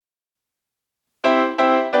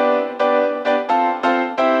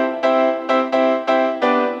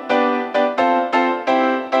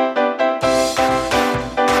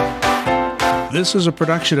This is a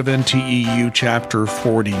production of NTEU Chapter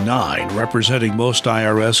 49, representing most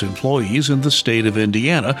IRS employees in the state of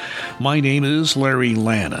Indiana. My name is Larry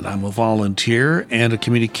Lannon. I'm a volunteer and a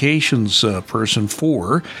communications person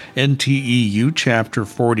for NTEU Chapter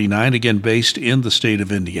 49, again based in the state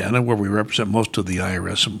of Indiana, where we represent most of the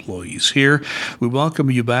IRS employees here. We welcome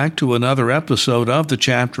you back to another episode of the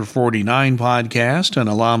Chapter 49 podcast, and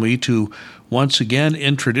allow me to once again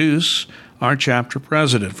introduce our chapter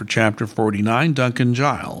president for Chapter 49, Duncan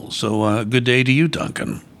Giles. So good day to you,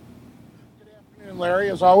 Duncan. Good afternoon, Larry.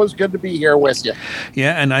 It's always good to be here with you.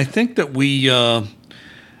 Yeah, and I think that we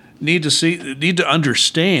need to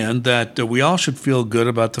understand that we all should feel good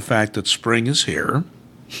about the fact that spring is here.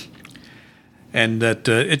 And that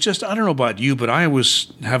I don't know about you, but I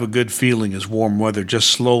always have a good feeling as warm weather just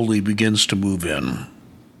slowly begins to move in.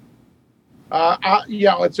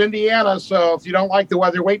 It's Indiana, so if you don't like the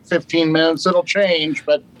weather, wait 15 minutes, it'll change.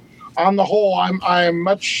 But on the whole, I'm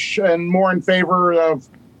much and more in favor of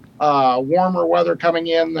warmer weather coming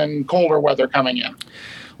in than colder weather coming in.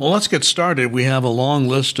 Well, let's get started. We have a long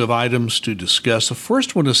list of items to discuss. The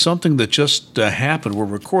first one is something that just happened. We're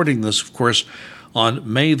recording this, of course,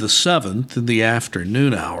 on May the 7th in the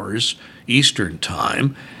afternoon hours, Eastern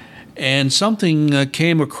Time. And something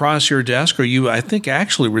came across your desk, or you, I think,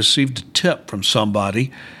 actually received a tip from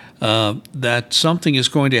somebody that something is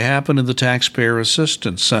going to happen in the Taxpayer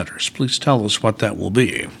Assistance Centers. Please tell us what that will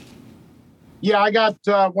be. Yeah, I got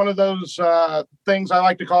one of those things I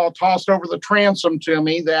like to call tossed over the transom to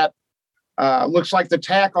me that looks like the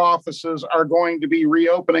TAC offices are going to be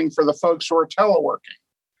reopening for the folks who are teleworking.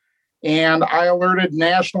 And I alerted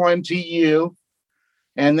National NTU,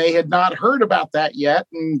 and they had not heard about that yet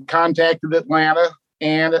and contacted Atlanta.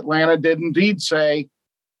 And Atlanta did indeed say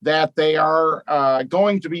that they are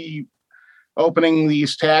going to be opening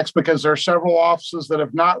these TACs because there are several offices that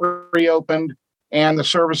have not reopened and the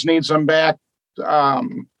service needs them back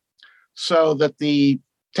so that the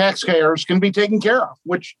taxpayers can be taken care of,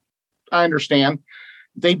 which I understand.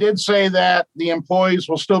 They did say that the employees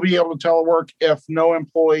will still be able to telework if no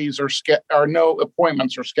employees or no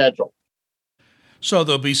appointments are scheduled. So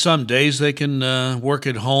there'll be some days they can work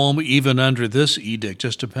at home, even under this edict,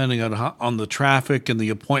 just depending on the traffic and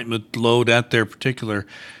the appointment load at their particular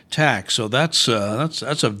tax. So that's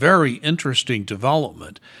a very interesting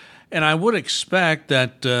development, and I would expect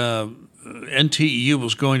that NTEU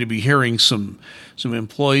was going to be hearing some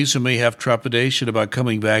employees who may have trepidation about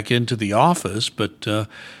coming back into the office, but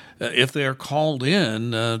if they are called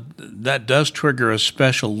in, that does trigger a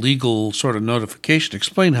special legal sort of notification.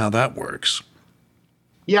 Explain how that works.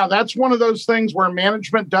 Yeah, that's one of those things where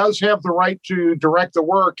management does have the right to direct the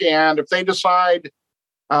work. And if they decide,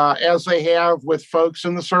 as they have with folks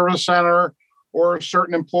in the service center or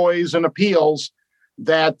certain employees in appeals,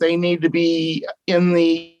 that they need to be in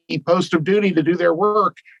the post of duty to do their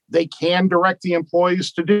work, they can direct the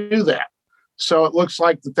employees to do that. So it looks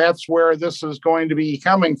like that's where this is going to be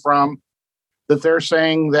coming from, that they're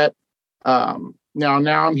saying that now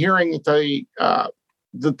I'm hearing that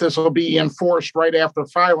that this will be enforced right after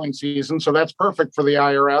filing season. So that's perfect for the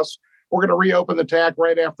IRS. We're going to reopen the TAC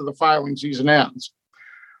right after the filing season ends.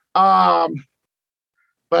 But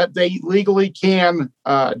they legally can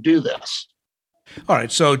do this. All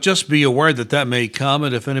right, so just be aware that may come,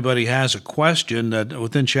 and if anybody has a question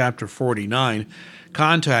within Chapter 49,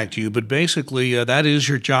 contact you. But basically, that is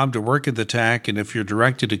your job to work at the TAC, and if you're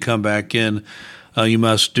directed to come back in, you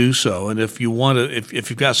must do so. And if you want to, if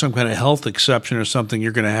you've got some kind of health exception or something,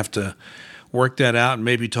 you're going to have to work that out and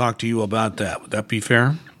maybe talk to you about that. Would that be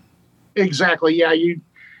fair? Exactly. Yeah, you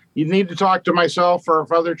need to talk to myself, or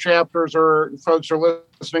if other chapters or folks are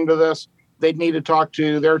listening to this, they'd need to talk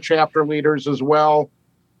to their chapter leaders as well.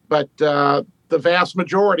 But the vast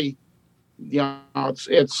majority,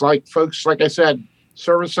 it's like folks, like I said,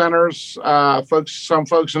 service centers, some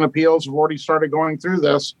folks in appeals have already started going through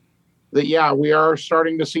this. That, we are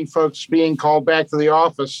starting to see folks being called back to the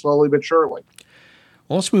office slowly but surely.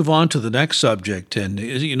 Well, let's move on to the next subject. And,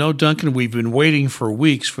 Duncan, we've been waiting for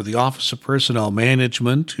weeks for the Office of Personnel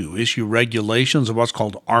Management to issue regulations of what's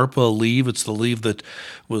called ARPA leave. It's the leave that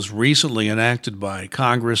was recently enacted by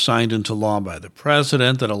Congress, signed into law by the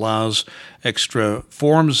president, that allows extra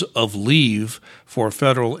forms of leave for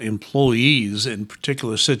federal employees in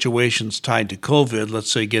particular situations tied to COVID,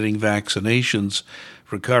 let's say getting vaccinations,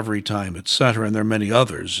 recovery time, etc., and there are many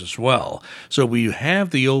others as well. So we have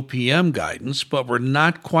the OPM guidance, but we're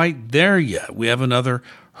not quite there yet. We have another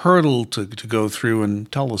hurdle to go through,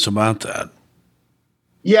 and tell us about that.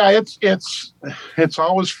 Yeah, it's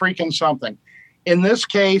always freaking something. In this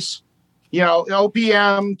case,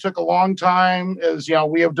 OPM took a long time, as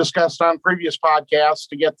we have discussed on previous podcasts,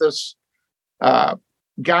 to get this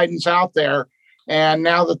guidance out there. And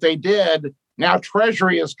now that they did, now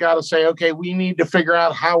Treasury has got to say, okay, we need to figure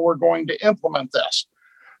out how we're going to implement this.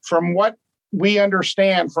 From what we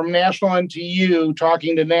understand from National NTU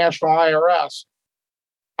talking to National IRS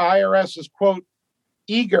is, quote,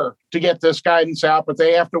 eager to get this guidance out, but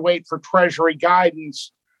they have to wait for Treasury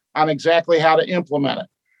guidance on exactly how to implement it.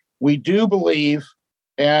 We do believe,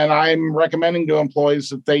 and I'm recommending to employees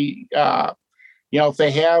that they, if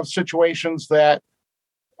they have situations that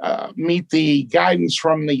meet the guidance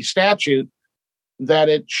from the statute, that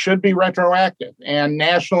it should be retroactive. And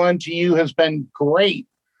National NTU has been great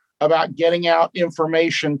about getting out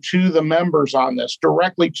information to the members on this,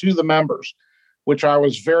 directly to the members, which I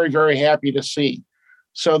was very, very happy to see.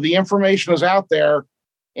 So the information is out there,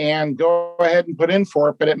 and go ahead and put in for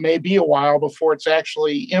it, but it may be a while before it's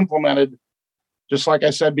actually implemented, just like I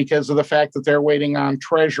said, because of the fact that they're waiting on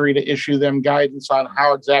Treasury to issue them guidance on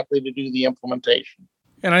how exactly to do the implementation.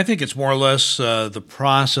 And I think it's more or less the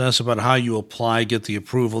process about how you apply, get the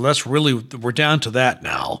approval. That's really, we're down to that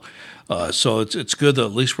now. So it's good that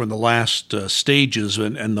at least we're in the last stages,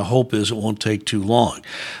 and the hope is it won't take too long.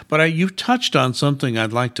 But you've touched on something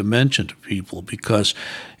I'd like to mention to people, because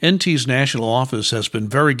NT's national office has been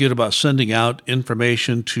very good about sending out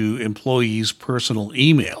information to employees' personal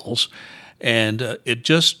emails, and it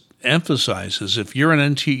just emphasizes, if you're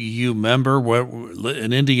an NTEU member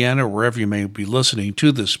in Indiana or wherever you may be listening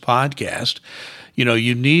to this podcast,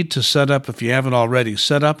 you need to set up, if you haven't already,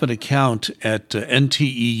 set up an account at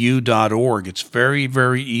nteu.org. It's very,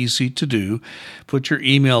 very easy to do. Put your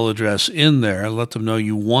email address in there. Let them know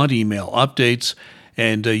you want email updates.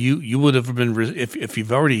 And you would have been, if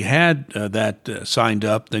you've already had that signed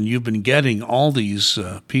up, then you've been getting all these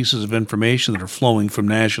pieces of information that are flowing from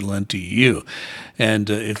National NTEU. And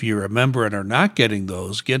if you're a member and are not getting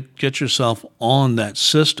those, get yourself on that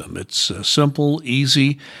system. It's simple,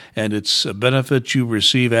 easy, and it's a benefit you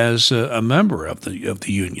receive as a member of the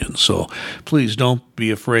union. So please don't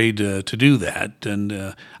be afraid to do that.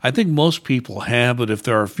 And I think most people have, but if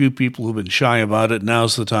there are a few people who've been shy about it,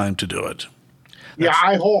 now's the time to do it. Yeah,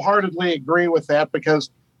 I wholeheartedly agree with that, because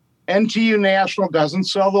NTU National doesn't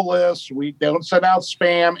sell the list. We don't send out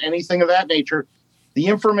spam, anything of that nature. The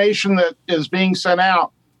information that is being sent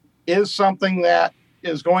out is something that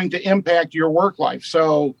is going to impact your work life.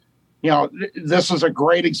 So, this is a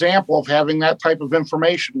great example of having that type of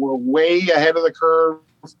information. We're way ahead of the curve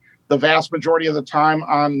the vast majority of the time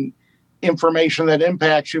on information that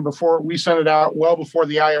impacts you before we send it out, well before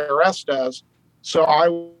the IRS does. So I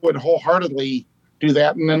would wholeheartedly do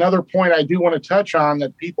that. And another point I do want to touch on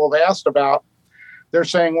that people have asked about, they're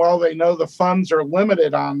saying, well, they know the funds are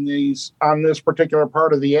limited on this particular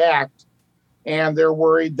part of the act, and they're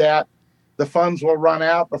worried that the funds will run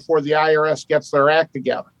out before the IRS gets their act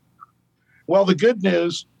together. Well, the good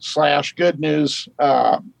news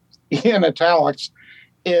in italics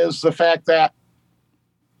is the fact that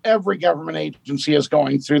every government agency is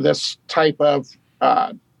going through this type of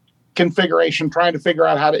configuration, trying to figure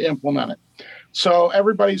out how to implement it. So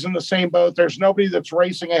everybody's in the same boat. There's nobody that's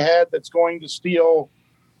racing ahead that's going to steal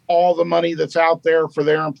all the money that's out there for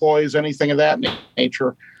their employees, anything of that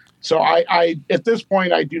nature. So I at this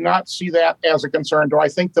point, I do not see that as a concern. Do I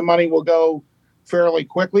think the money will go fairly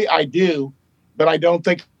quickly? I do, but I don't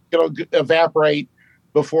think it'll evaporate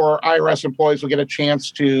before IRS employees will get a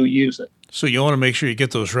chance to use it. So you want to make sure you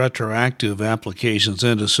get those retroactive applications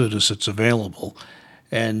in as soon as it's available.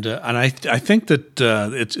 And I think that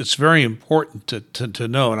it's very important to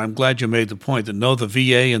know, and I'm glad you made the point, that the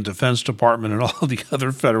VA and Defense Department and all the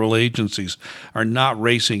other federal agencies are not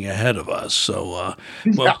racing ahead of us. So,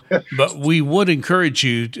 but we would encourage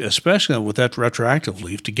you, especially with that retroactive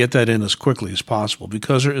leave, to get that in as quickly as possible,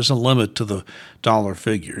 because there is a limit to the dollar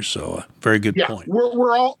figure. So, very good point.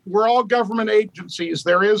 We're all government agencies.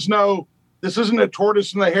 There is no. This isn't a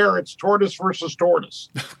tortoise and the hare. It's tortoise versus tortoise.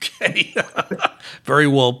 Okay. Very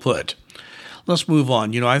well put. Let's move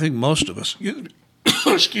on. I think most of us,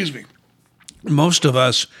 excuse me, most of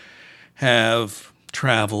us have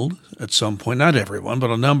traveled at some point. Not everyone, but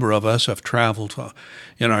a number of us have traveled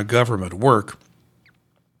in our government work.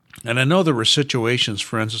 And I know there were situations,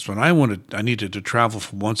 for instance, when I needed to travel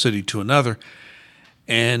from one city to another,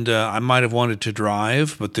 and I might have wanted to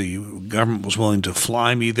drive, but the government was willing to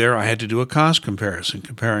fly me there. I had to do a cost comparison,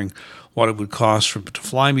 comparing what it would cost to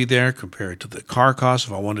fly me there compared to the car cost.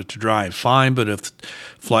 If I wanted to drive, fine, but if the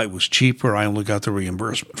flight was cheaper, I only got the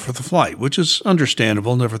reimbursement for the flight, which is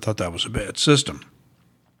understandable. Never thought that was a bad system.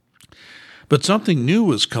 But something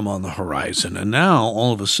new has come on the horizon, and now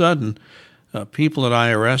all of a sudden, people at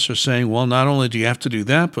IRS are saying, well, not only do you have to do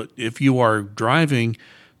that, but if you are driving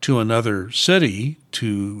to another city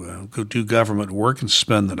to go do government work and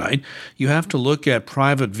spend the night, you have to look at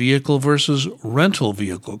private vehicle versus rental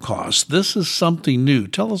vehicle costs. This is something new.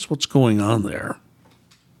 Tell us what's going on there.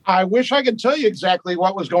 I wish I could tell you exactly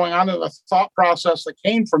what was going on in the thought process that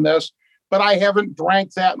came from this, but I haven't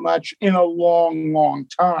drank that much in a long, long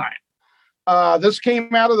time. This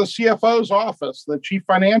came out of the CFO's office, the chief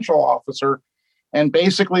financial officer. And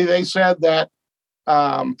basically they said that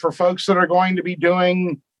for folks that are going to be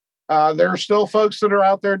doing, there are still folks that are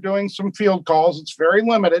out there doing some field calls. It's very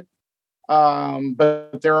limited,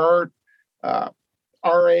 but there are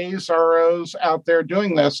RAs, ROs out there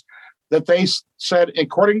doing this, that they said,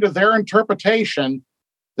 according to their interpretation,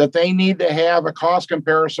 that they need to have a cost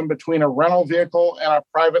comparison between a rental vehicle and a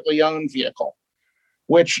privately owned vehicle,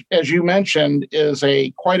 which, as you mentioned, is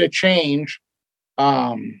quite a change.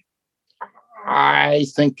 I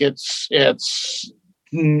think it's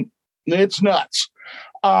nuts.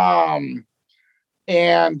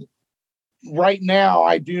 And right now,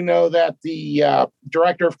 I do know that the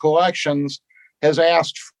director of collections has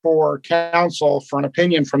asked for counsel for an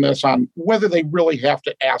opinion from this on whether they really have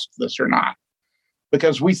to ask this or not,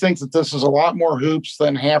 because we think that this is a lot more hoops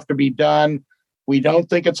than have to be done. We don't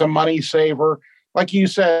think it's a money saver. Like you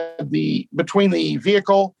said, between the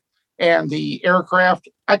vehicle and the aircraft,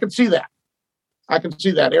 I could see that.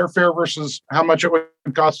 Airfare versus how much it would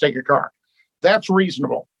cost to take a car. That's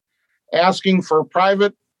reasonable. Asking for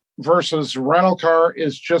private versus rental car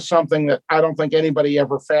is just something that I don't think anybody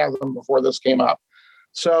ever fathomed before this came up.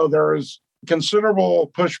 So there is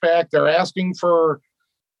considerable pushback. They're asking for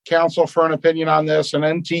counsel for an opinion on this, and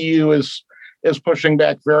NTU is pushing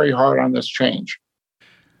back very hard on this change.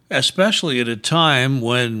 Especially at a time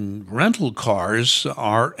when rental cars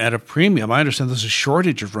are at a premium. I understand there's a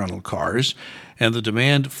shortage of rental cars, and the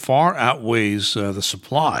demand far outweighs the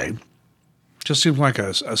supply. Just seems like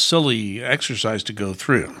a silly exercise to go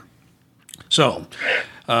through. So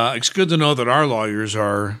it's good to know that our lawyers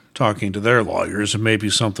are talking to their lawyers, and maybe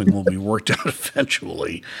something will be worked out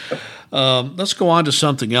eventually. Let's go on to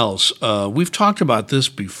something else. We've talked about this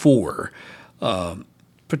before,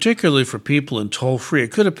 particularly for people in toll-free.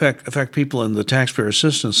 It could affect people in the taxpayer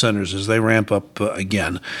assistance centers as they ramp up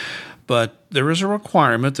again. But there is a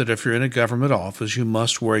requirement that if you're in a government office, you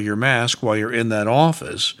must wear your mask while you're in that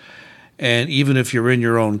office. And even if you're in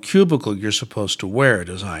your own cubicle, you're supposed to wear it,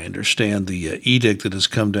 as I understand the edict that has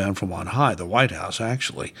come down from on high, the White House,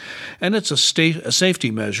 actually. And it's a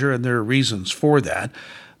safety measure, and there are reasons for that.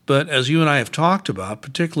 But as you and I have talked about,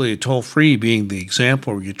 particularly toll-free being the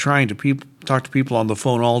example where you're trying to talk to people on the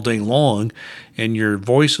phone all day long, and your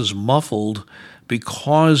voice is muffled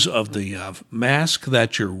because of the mask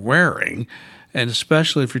that you're wearing, and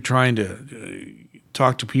especially if you're trying to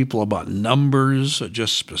talk to people about numbers,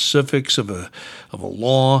 just specifics of a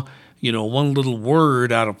law. You know, one little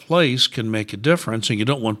word out of place can make a difference, and you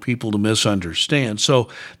don't want people to misunderstand. So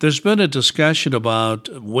there's been a discussion about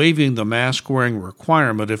waiving the mask-wearing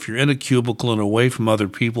requirement if you're in a cubicle and away from other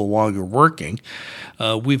people while you're working.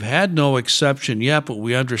 We've had no exception yet, but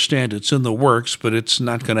we understand it's in the works, but it's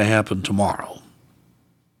not going to happen tomorrow.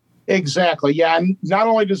 Exactly. Yeah. And not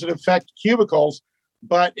only does it affect cubicles,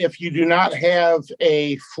 but if you do not have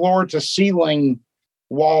a floor-to-ceiling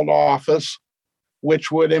walled office, which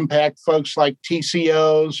would impact folks like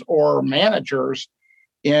TCOs or managers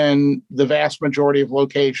in the vast majority of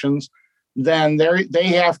locations, then they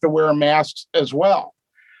have to wear masks as well.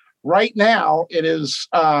 Right now, it is,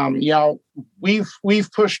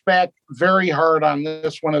 we've pushed back very hard on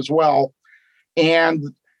this one as well,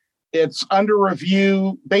 and it's under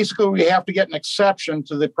review. Basically, we have to get an exception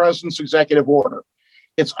to the president's executive order.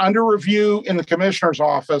 It's under review in the commissioner's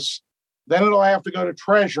office. Then it'll have to go to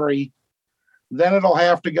Treasury.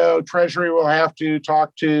 Treasury will have to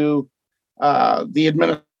talk to the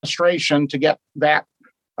administration to get that,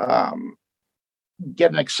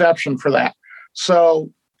 get an exception for that.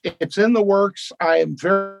 So it's in the works. I am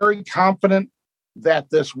very confident that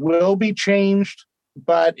this will be changed,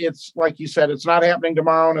 but it's like you said, it's not happening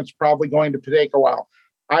tomorrow, and it's probably going to take a while.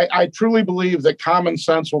 I truly believe that common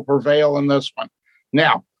sense will prevail in this one.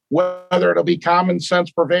 Now, whether it'll be common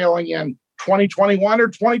sense prevailing in 2021 or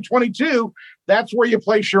 2022, that's where you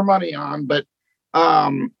place your money on. But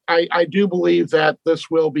I do believe that this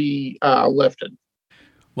will be lifted.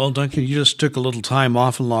 Well, Duncan, you just took a little time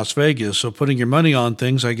off in Las Vegas, so putting your money on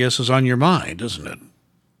things, I guess, is on your mind, isn't it?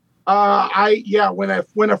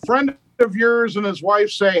 When a friend of yours and his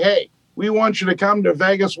wife say, "Hey, we want you to come to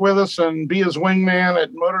Vegas with us and be his wingman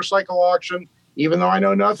at motorcycle auction, even though I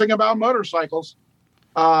know nothing about motorcycles.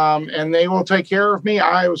 And they will take care of me.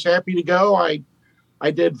 I was happy to go. I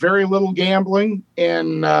did very little gambling,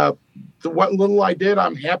 and what little I did,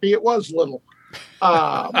 I'm happy it was little.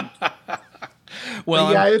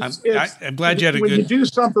 Well, yeah, I'm glad you had a good.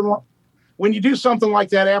 When you do something like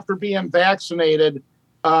that after being vaccinated,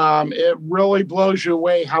 it really blows you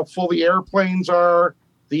away how full the airplanes are,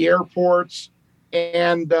 the airports,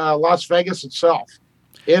 and Las Vegas itself.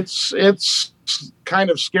 It's kind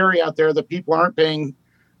of scary out there that people aren't paying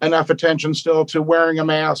enough attention still to wearing a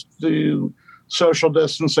mask, to social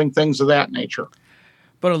distancing, things of that nature.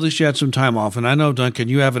 But at least you had some time off. And I know, Duncan,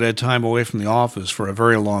 you haven't had time away from the office for a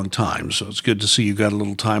very long time. So it's good to see you got a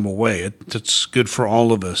little time away. It's good for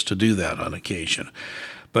all of us to do that on occasion.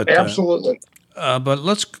 But absolutely. But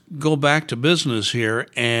let's go back to business here.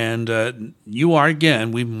 And you are,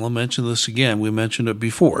 again, we'll mention this again. We mentioned it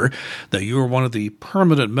before, that you are one of the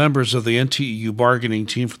permanent members of the NTEU bargaining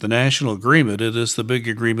team for the national agreement. It is the big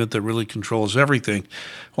agreement that really controls everything,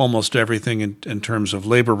 almost everything in terms of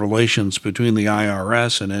labor relations between the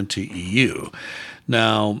IRS and NTEU.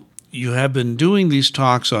 Now, you have been doing these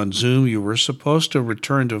talks on Zoom. You were supposed to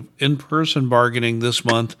return to in-person bargaining this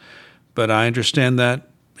month, but I understand that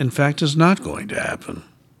in fact, is not going to happen.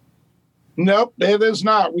 Nope, it is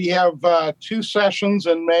not. We have 2 sessions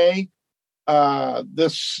in May,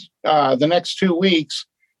 the next 2 weeks.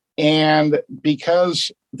 And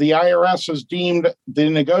because the IRS has deemed the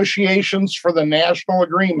negotiations for the national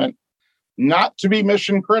agreement not to be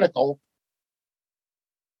mission critical,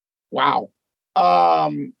 wow,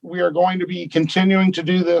 we are going to be continuing to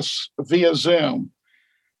do this via Zoom.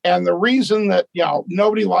 And the reason that,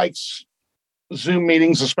 nobody likes Zoom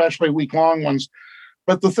meetings, especially week-long ones.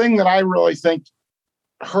 But the thing that I really think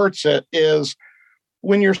hurts it is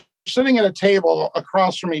when you're sitting at a table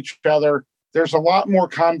across from each other, there's a lot more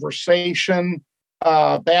conversation,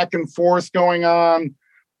 back and forth going on.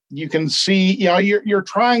 You can see, you're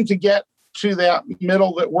trying to get to that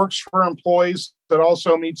middle that works for employees that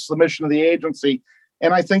also meets the mission of the agency.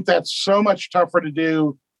 And I think that's so much tougher to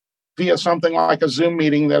do via something like a Zoom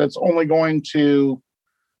meeting that it's only going to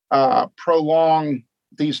prolong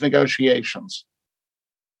these negotiations.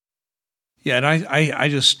 Yeah, and I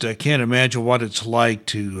just can't imagine what it's like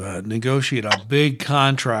to negotiate a big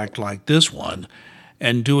contract like this one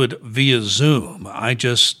and do it via Zoom. I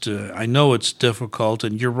know it's difficult,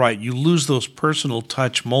 and you're right. You lose those personal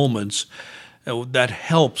touch moments that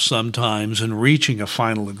help sometimes in reaching a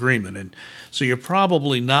final agreement. And so you're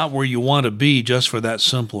probably not where you want to be just for that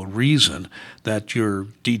simple reason that you're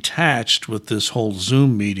detached with this whole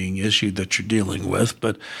Zoom meeting issue that you're dealing with.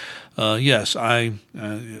 But yes, I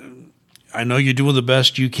know you're doing the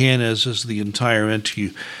best you can, as is the entire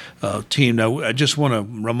NTU team. Now, I just want to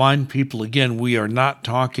remind people again, we are not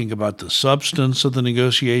talking about the substance of the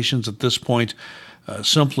negotiations at this point,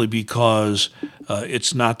 simply because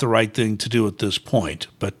it's not the right thing to do at this point.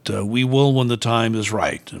 But we will when the time is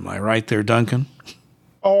right. Am I right there, Duncan?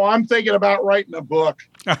 Oh, I'm thinking about writing a book.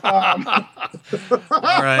 All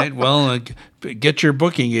right. Well, get your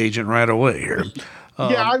booking agent right away here.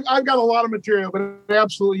 Yeah, I've got a lot of material, but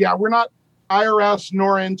absolutely, yeah, we're not IRS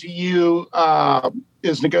nor NTU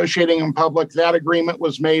is negotiating in public. That agreement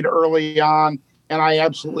was made early on, and I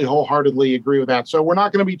absolutely wholeheartedly agree with that. So we're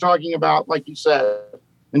not going to be talking about, like you said,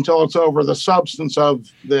 until it's over, the substance of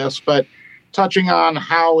this, but touching on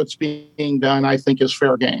how it's being done, I think, is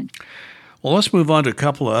fair game. Well, let's move on to a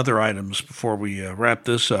couple of other items before we wrap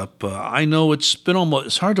this up. I know it's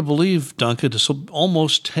hard to believe, Duncan, it's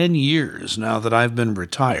almost 10 years now that I've been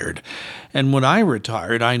retired. And when I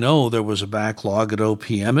retired, I know there was a backlog at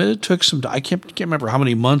OPM. It took some time. I can't remember how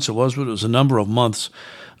many months it was, but it was a number of months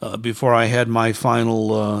before I had my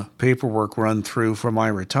final paperwork run through for my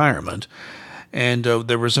retirement. And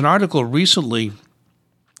there was an article recently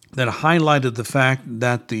that highlighted the fact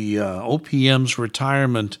that the OPM's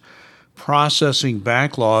retirement processing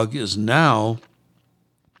backlog is now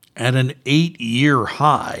at an 8-year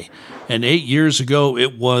high. And 8 years ago,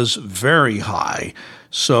 it was very high.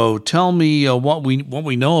 So tell me what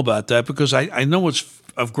we know about that, because I know it's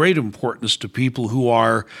of great importance to people who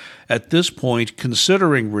are at this point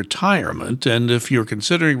considering retirement. And if you're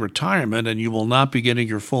considering retirement and you will not be getting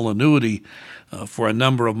your full annuity for a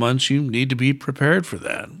number of months, you need to be prepared for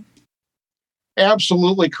that.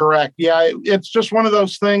 Absolutely correct. Yeah, it's just one of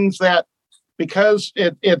those things that because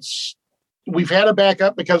we've had a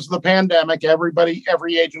backup because of the pandemic.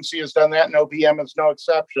 Every agency has done that, and OPM is no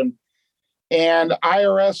exception. And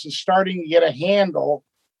IRS is starting to get a handle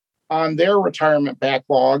on their retirement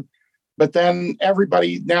backlog. But then all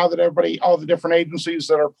the different agencies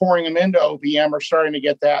that are pouring them into OPM are starting to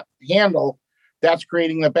get that handle. That's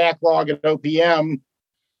creating the backlog at OPM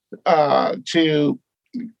to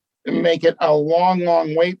make it a long,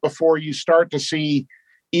 long wait before you start to see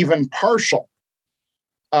even partial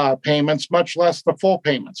payments, much less the full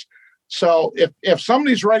payments. So if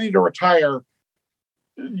somebody's ready to retire,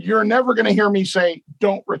 you're never going to hear me say,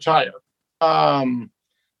 don't retire.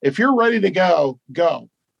 If you're ready to go.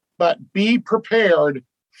 But be prepared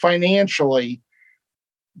financially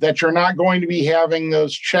that you're not going to be having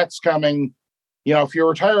those checks coming. If you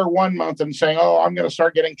retire 1 month and saying, oh, I'm going to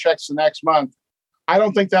start getting checks the next month, I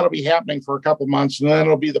don't think that'll be happening for a couple months. And then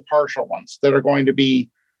it'll be the partial ones that are going to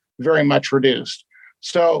be very much reduced.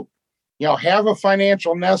 So, have a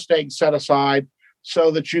financial nest egg set aside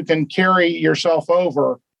so that you can carry yourself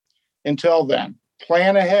over until then.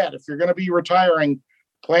 Plan ahead. If you're going to be retiring,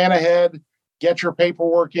 plan ahead, get your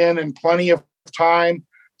paperwork in plenty of time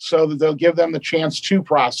so that they'll give them the chance to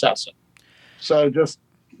process it. So just,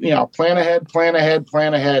 plan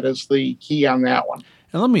ahead is the key on that one.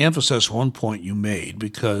 And let me emphasize one point you made,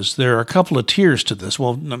 because there are a couple of tiers to this.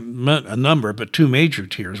 Well, a number, but two major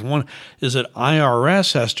tiers. One is that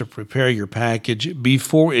IRS has to prepare your package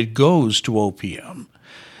before it goes to OPM.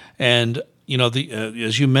 And,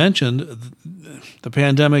 as you mentioned, the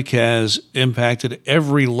pandemic has impacted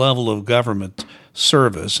every level of government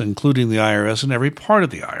service, including the IRS and every part of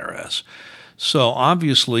the IRS. So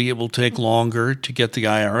obviously it will take longer to get the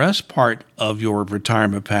IRS part of your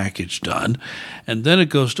retirement package done. And then it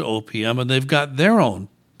goes to OPM, and they've got their own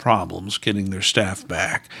problems getting their staff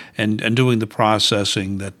back and doing the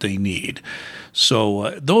processing that they need.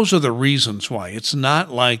 So those are the reasons why. It's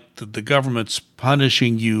not like the government's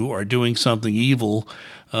punishing you or doing something evil.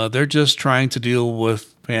 They're just trying to deal with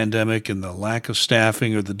pandemic and the lack of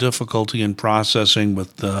staffing or the difficulty in processing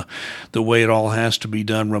with the way it all has to be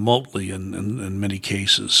done remotely in many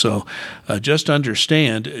cases. So just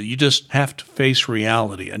understand, you just have to face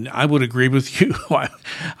reality. And I would agree with you.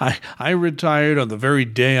 I retired on the very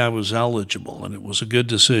day I was eligible, and it was a good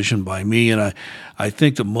decision by me. And I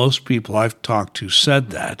think that most people I've talked to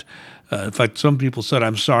said that. In fact, some people said,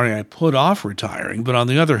 I'm sorry I put off retiring. But on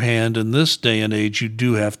the other hand, in this day and age, you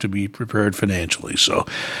do have to be prepared financially. So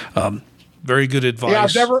very good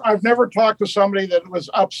advice. Yeah, I've never talked to somebody that was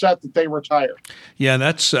upset that they retired. Yeah,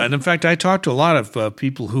 and in fact, I talked to a lot of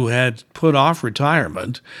people who had put off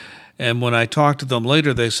retirement. And when I talked to them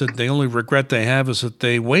later, they said the only regret they have is that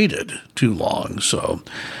they waited too long. So,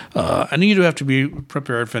 and you do have to be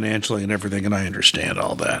prepared financially and everything, and I understand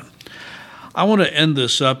all that. I want to end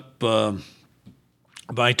this up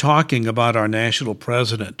by talking about our national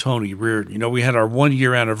president, Tony Reardon. We had our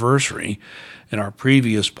 1-year anniversary in our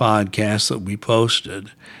previous podcast that we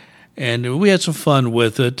posted, and we had some fun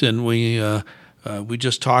with it, and we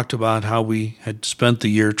just talked about how we had spent the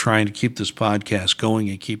year trying to keep this podcast going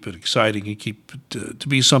and keep it exciting and keep it to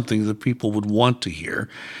be something that people would want to hear.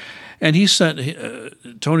 And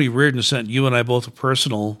Tony Reardon sent you and I both a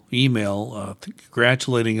personal email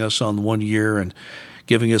congratulating us on 1 year and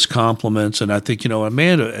giving us compliments. And I think,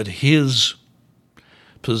 Amanda, at his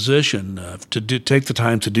position, to take the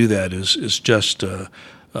time to do that is just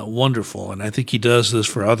wonderful. And I think he does this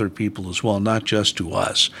for other people as well, not just to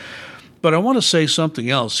us. But I want to say something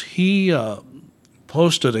else. He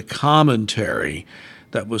posted a commentary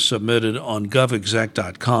that was submitted on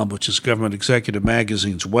govexec.com, which is Government Executive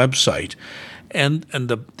Magazine's website. And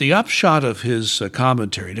the upshot of his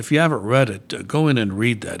commentary, and if you haven't read it, go in and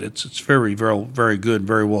read that. It's very, very, very good,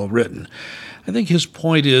 very well written. I think his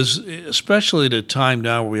point is, especially at a time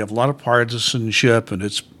now where we have a lot of partisanship and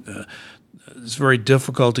it's very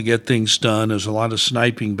difficult to get things done, there's a lot of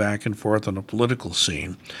sniping back and forth on the political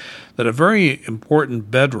scene, that a very important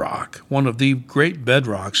bedrock, one of the great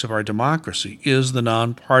bedrocks of our democracy, is the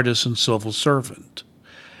nonpartisan civil servant.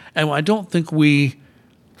 And I don't think we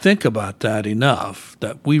think about that enough,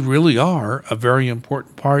 that we really are a very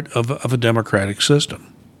important part of a democratic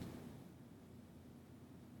system.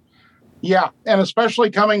 Yeah, and especially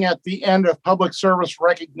coming at the end of Public Service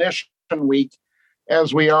Recognition Week,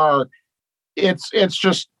 as we are, it's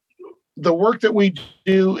just the work that we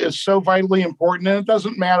do is so vitally important, and it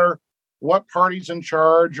doesn't matter what party's in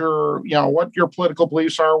charge or what your political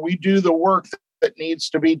beliefs are. We do the work that needs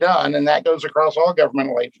to be done, and that goes across all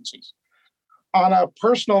governmental agencies. On a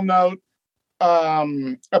personal note,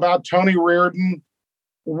 about Tony Reardon,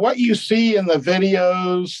 what you see in the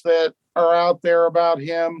videos that are out there about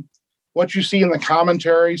him, what you see in the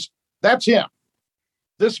commentaries, that's him.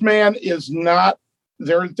 This man is not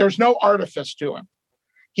there. There's no artifice to him.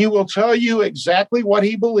 He will tell you exactly what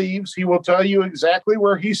he believes. He will tell you exactly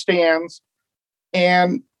where he stands.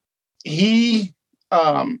 And he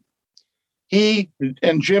and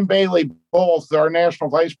Jim Bailey, both our national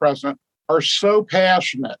vice president, are so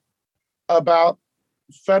passionate about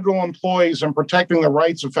federal employees and protecting the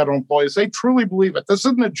rights of federal employees. They truly believe it. This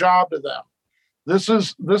isn't a job to them. This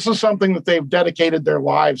is something that they've dedicated their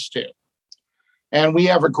lives to. And we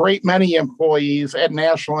have a great many employees at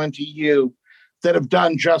National NTU that have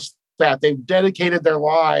done just that. They've dedicated their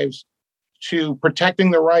lives to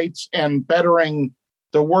protecting the rights and bettering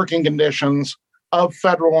the working conditions of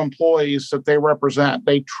federal employees that they represent.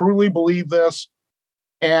 They truly believe this,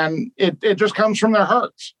 and it just comes from their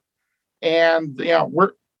hearts. And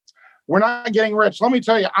we're not getting rich. Let me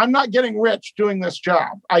tell you, I'm not getting rich doing this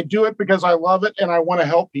job. I do it because I love it and I want to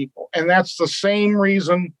help people. And that's the same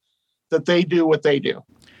reason that they do what they do.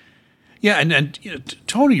 Yeah, and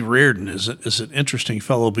Tony Reardon is an interesting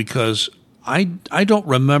fellow, because I don't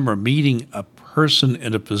remember meeting a person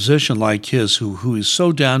in a position like his who is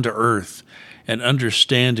so down to earth and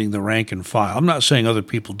understanding the rank and file. I'm not saying other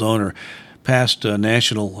people don't, or past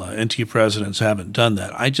national NT presidents haven't done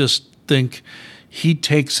that. I just think he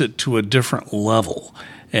takes it to a different level,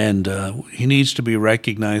 and he needs to be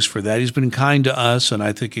recognized for that. He's been kind to us, and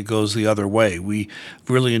I think it goes the other way. We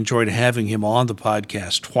really enjoyed having him on the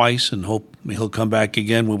podcast twice, and hope he'll come back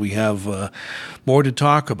again when we have more to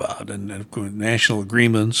talk about, and national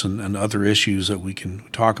agreements and other issues that we can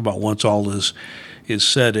talk about once all is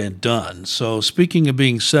said and done. So speaking of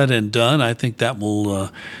being said and done, I think that will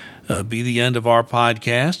be the end of our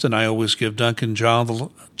podcast, and I always give Duncan Giles,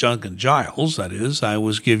 that is, I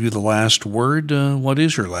always give you the last word. What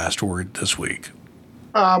is your last word this week?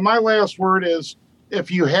 My last word is, if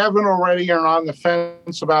you haven't already and are on the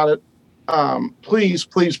fence about it, please,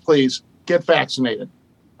 please, please get vaccinated.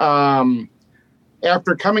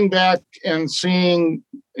 After coming back and seeing,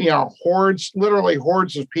 literally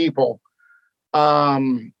hordes of people,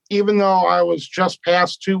 even though I was just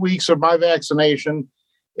past 2 weeks of my vaccination,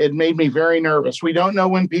 it made me very nervous. We don't know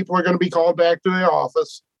when people are going to be called back to the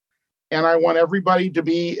office. And I want everybody to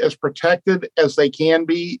be as protected as they can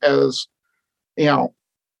be, as,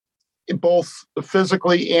 both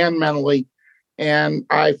physically and mentally. And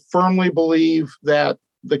I firmly believe that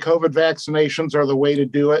the COVID vaccinations are the way to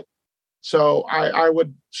do it. So I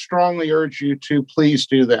would strongly urge you to please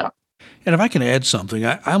do that. And if I can add something,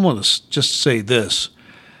 I want to just say this.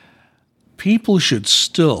 People should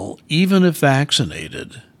still, even if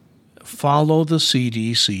vaccinated, follow the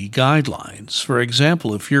CDC guidelines. For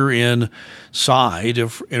example, if you're inside,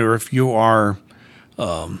 or if you are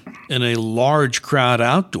in a large crowd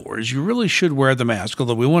outdoors, you really should wear the mask,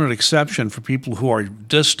 although we want an exception for people who are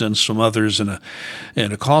distanced from others in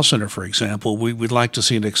a call center, for example. We'd like to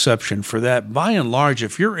see an exception for that. By and large,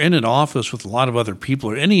 if you're in an office with a lot of other people,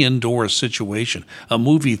 or any indoor situation, a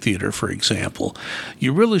movie theater, for example,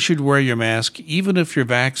 you really should wear your mask even if you're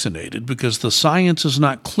vaccinated, because the science is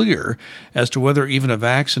not clear as to whether even a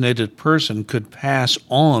vaccinated person could pass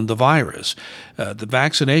on the virus. The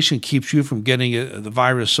vaccination keeps you from getting the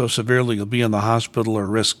virus so severely you'll be in the hospital or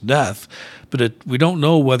risk death, but we don't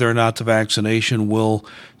know whether or not the vaccination will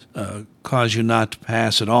cause you not to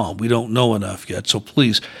pass it on. We don't know enough yet. So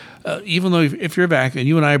please, even though if you're and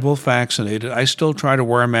you and I are both vaccinated, I still try to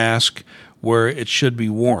wear a mask where it should be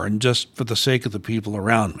worn, just for the sake of the people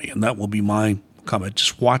around me. And that will be my comment.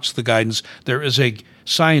 Just watch the guidance. There is a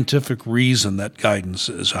scientific reason that guidance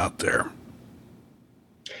is out there.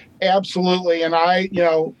 Absolutely. And I,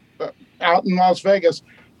 out in Las Vegas,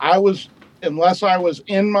 unless I was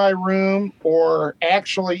in my room or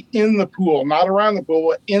actually in the pool, not around the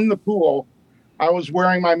pool, but in the pool, I was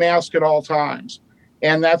wearing my mask at all times.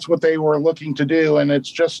 And that's what they were looking to do. And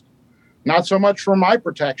it's just not so much for my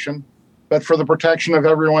protection, but for the protection of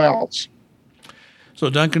everyone else.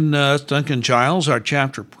 So Duncan Giles, our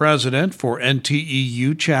chapter president for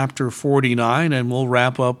NTEU Chapter 49, and we'll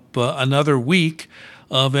wrap up another week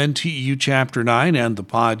of NTEU Chapter 9 and the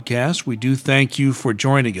podcast. We do thank you for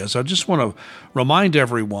joining us. I just want to remind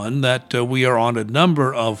everyone that we are on a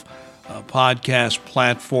number of podcast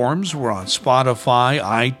platforms. We're on Spotify,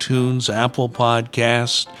 iTunes, Apple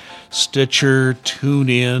Podcasts, Stitcher,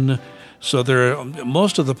 TuneIn. So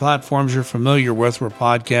most of the platforms you're familiar with where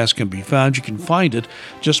podcasts can be found. You can find it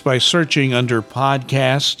just by searching under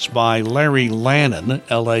Podcasts by Larry Lannan,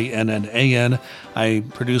 Lannan. I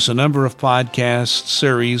produce a number of podcast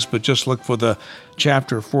series, but just look for the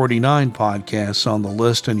Chapter 49 podcasts on the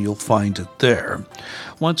list, and you'll find it there.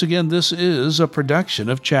 Once again, this is a production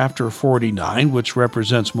of Chapter 49, which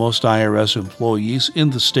represents most IRS employees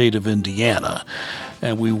in the state of Indiana.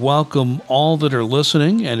 And we welcome all that are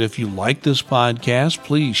listening, and if you like this podcast,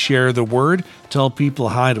 please share the word. Tell people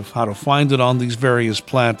how to find it on these various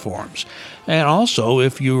platforms. And also,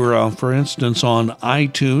 if you're, for instance, on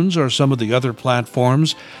iTunes or some of the other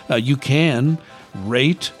platforms, you can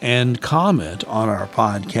rate and comment on our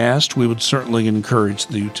podcast. We would certainly encourage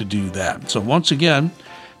you to do that. So once again,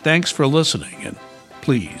 thanks for listening, and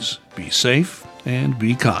please be safe and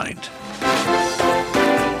be kind.